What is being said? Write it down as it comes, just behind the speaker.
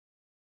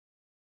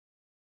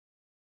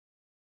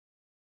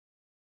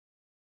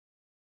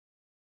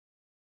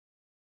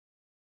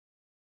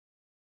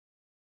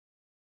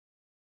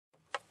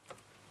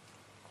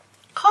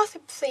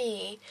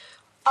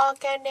14ออร์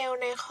แกเนล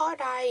ในข้อ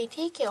ใด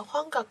ที่เกี่ยวข้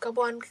องกับกระบ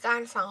วนกา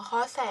รสังเครา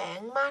ะห์แสง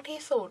มาก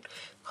ที่สุด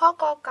ข้อ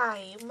กอไก่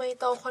ไม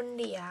โตคอน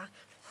เดรีย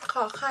ข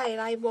อไข่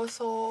ไรโบโซ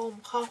ม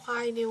คอควา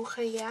ยนิวเค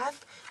ลียส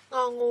ง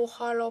องูค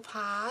ลอโรพ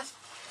ลาสต์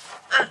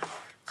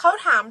เขา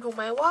ถามถูกไ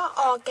หมว่า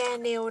ออร์แก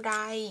เนลใด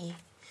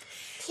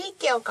ที่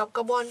เกี่ยวกับก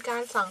ระบวนกา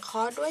รสังเคร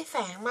าะห์ด้วยแส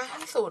งมาก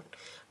ที่สุด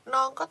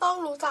น้องก็ต้อง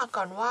รู้จัก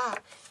ก่อนว่า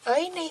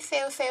ในเซ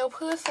ลล์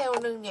พืชเซล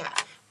ล์หนึ่งเนี่ย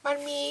มัน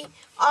มี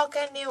ออร์แก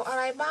เนลอะ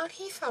ไรบ้าง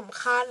ที่ส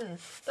ำคัญ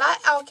และ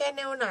ออร์แกเน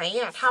ลไหน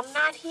ทำห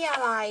น้าที่อะ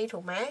ไรถู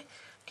กไหม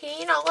ที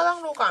นี้น้องก็ต้อง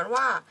ดูก่อน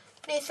ว่า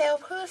ในเซล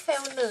ล์พืชเซล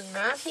ล์หนึ่ง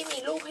นะที่มี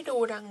รูปให้ดู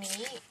ดัง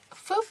นี้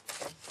ฟึบ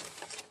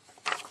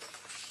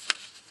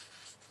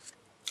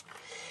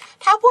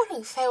ถ้าพูดถึ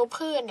งเซลล์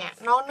พืชเนี่ย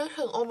น้องนึก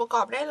ถึงองค์ประก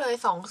อบได้เลย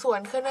2ส่วน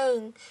คือ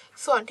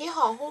1ส่วนที่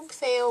ห่อหุ้ม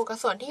เซลล์กับ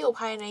ส่วนที่อยู่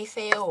ภายในเซ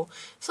ลล์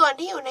ส่วน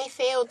ที่อยู่ในเซ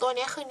ลล์ตัว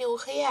นี้คือนิว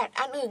เคลียส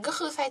อันอื่นก็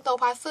คือไซโต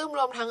พลาซึมร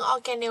วมทั้งออ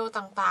ร์แกเนล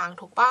ต่างๆ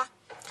ถูกปะ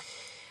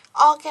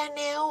ออร์แกเ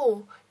นล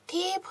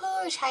ที่พื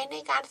ชใช้ใน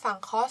การสัง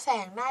เคราะห์แส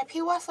งได้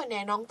พี่ว่าส่วนให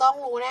ญ่น้องต้อง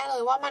รู้แน่เล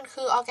ยว่ามัน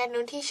คือออร์แกเน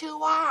ลที่ชื่อ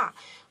ว่า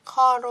ค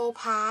ลอโร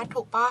พลาสต์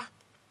ถูกปะ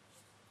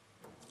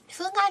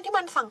ซึ่งการที่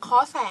มันสังเครา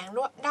ะห์แสง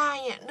ได้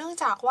เนี่ยเนื่อง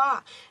จากว่า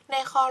ใน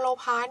คลอโร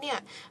พลาสต์เนี่ย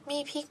มี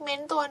พิกเมน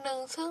ต์ตัวหนึ่ง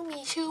ซึ่ง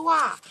มีชื่อว่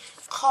า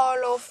คลอ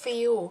โร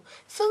ฟิล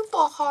ซึ่ง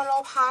ตัวคลอโร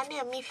พลาสต์เ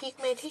นี่ยมีพิก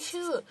เมนต์ที่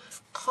ชื่อ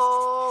คลอ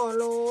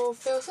โร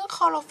ฟิลซึ่งค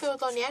ลอโรฟิล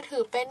ตัวนี้ถื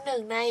อเป็นหนึ่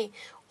งใน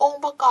อง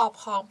ค์ประกอบ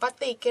ของป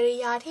ฏิกิริ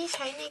ยาที่ใ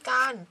ช้ในก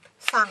าร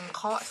สังเ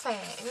คราะห์แส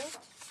ง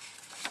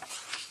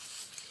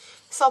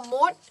สม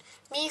มุติ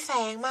มีแส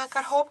งมาก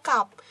ระทบกั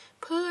บ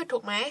พืชถู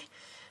กไหม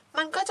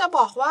มันก็จะบ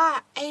อกว่า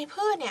ไอ้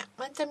พืชเนี่ย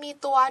มันจะมี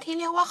ตัวที่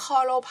เรียกว่าคลอ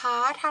โรพลา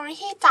สต์ทำหน้า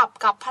ที่จับ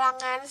กับพลัง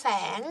งานแส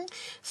ง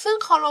ซึ่ง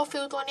คลอโรฟิ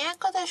ลตัวนี้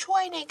ก็จะช่ว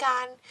ยในกา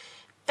ร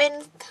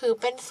ถือ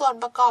เป็นส่วน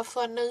ประกอบ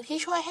ส่วนหนึ่งที่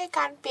ช่วยให้ก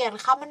ารเปลี่ยน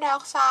คาร์บอนไดอ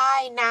อกไซ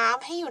ด์น้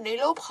ำให้อยู่ใน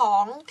รูปขอ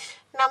ง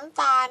น้ำ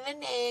ตาลนั่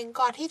นเอง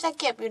ก่อนที่จะ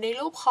เก็บอยู่ใน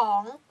รูปขอ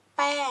งแ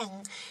ป้ง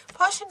เพ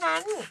ราะฉะนั้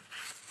น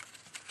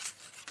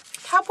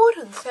ถ้าพูด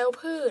ถึงเซลล์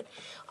พืช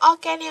ออ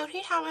ร์แกเนล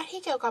ที่ทำหน้า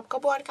ที่เกี่ยวกับกร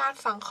ะบวนการ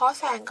สังเคราะห์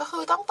แสงก็คื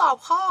อต้องตอบ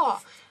ข้อ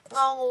ง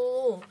องู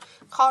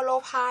คลอโร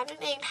พลาสต์นั่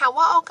นเองถาม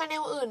ว่าออร์แกเน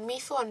ลอื่นมี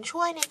ส่วน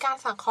ช่วยในการ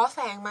สังเคราะห์แส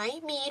งไหม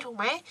มีถูก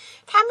ไหม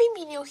ถ้าไม่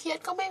มีนิวเคลียส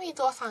ก็ไม่มี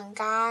ตัวสั่ง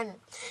การ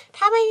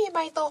ถ้าไม่มีไม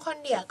โตคอน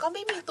เดรียก็ไ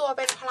ม่มีตัวเ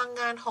ป็นพลัง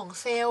งานของ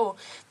เซลล์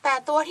แต่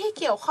ตัวที่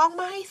เกี่ยวข้อง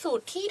มากที่สุด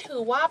ที่ถื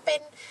อว่าเป็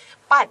น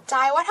ปัจ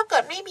จัยว่าถ้าเกิ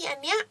ดไม่มีอัน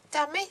เนี้ยจ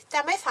ะ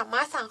ไม่สาม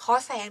ารถสังเคราะ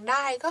ห์แสงไ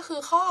ด้ก็คื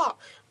อข้อ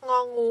ง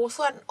องู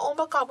ส่วนองค์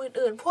ประกอบ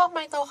อื่นๆพวกไม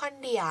โตคอน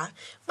เดรีย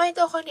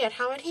ท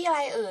ำหน้าที่อะไ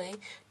ร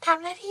ท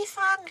ำหน้าที่ส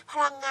ร้างพ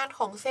ลังงานข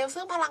องเซลล์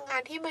ซึ่งพลังงา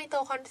นที่ไมโต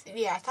คอนเด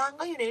รียสร้าง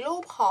ก็อยู่ในรู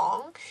ปของ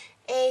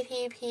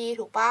ATP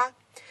ถูกปะ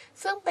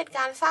ซึ่งเป็นก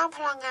ารสร้างพ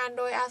ลังงาน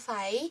โดยอา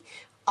ศัย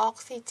ออก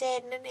ซิเจน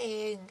นั่นเอ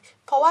ง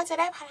เพราะว่าจะ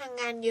ได้พลัง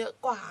งานเยอะ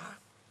กว่า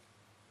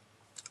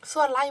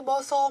ส่วนไลโบ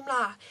โซม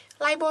ล่ะ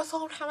ไลโบโซ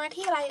มทำหน้า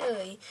ที่อะไร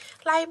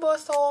ไลโบ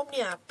โซมเ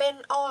นี่ยเป็น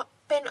อ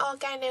อร์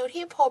แกเนล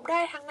ที่พบได้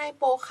ทั้งใน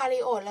โปรคา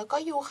ริโอตแล้วก็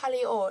ยูคา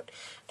ริโอต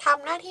ท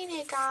ำหน้าที่ใน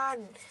การ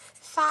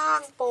สร้าง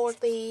โปร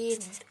ตีน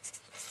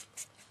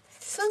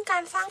ซึ่งกา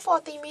รสร้างโปร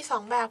ตีนมี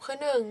2แบบคือ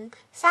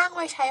1สร้างไ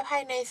ว้ใช้ภา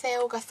ยในเซล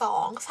ล์กับ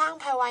2สร้าง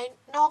ภายไว้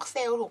นอกเซ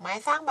ลล์ถูกไหม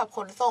สร้างแบบข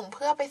นส่งเ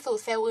พื่อไปสู่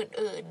เซลล์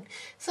อื่น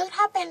ๆซึ่ง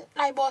ถ้าเป็นไ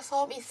ลโบโซ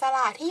มอิสร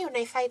ะที่อยู่ใน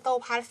ไซโต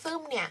พลาซึ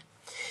มเนี่ย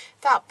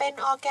จะเป็น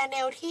ออร์แกเน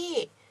ลที่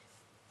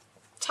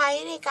ใช้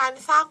ในการ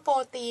สร้างโปร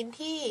ตีน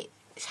ที่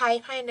ใช้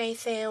ภายใน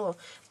เซลล์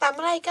แต่เ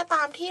มื่อไรก็ต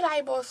ามที่ไล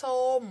โบโซ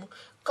ม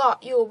เกาะ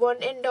อยู่บน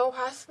เอนโดพ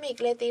ลาสมิก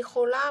เรติ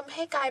คูลัมใ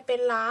ห้กลายเป็น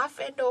ลาฟ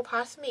เอนโดพล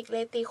าสมิกเร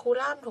ติคู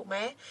ลัมถูกไหม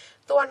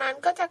ตัวนั้น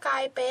ก็จะกลา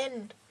ยเป็น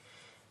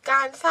ก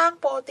ารสร้าง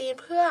โปรตีน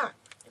เพื่อ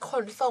ข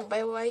นส่งไป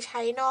ไว้ใ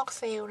ช้นอกเ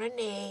ซลล์นั่น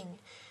เอง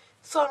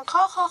ส่วน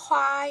ข้อคว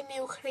าย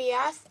นิวเคลีย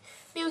ส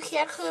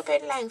คือเป็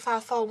นแหล่งสะ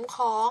สมข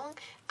อง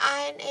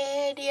RNA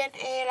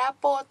DNA และ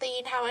โปรตี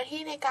นทำหน้า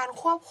ที่ในการ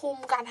ควบคุม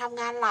การทำ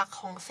งานหลัก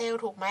ของเซลล์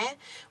ถูกไหม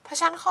เพราะฉ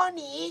ะนั้นข้อ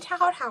นี้ถ้า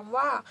เขาถาม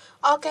ว่า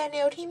ออร์แกเน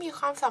ลที่มีค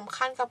วามสำ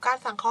คัญกับการ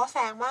สังเคราะห์แส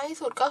งมากที่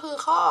สุดก็คือ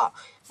ข้อ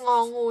งอ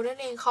งูนั่น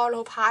เองคลอโร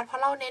พลาสต์เพรา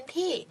ะเราเน้น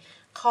ที่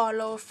คลอโ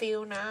รฟิล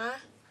นะ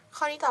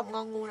ข้อนี้ตอบง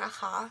องูนะ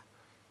คะ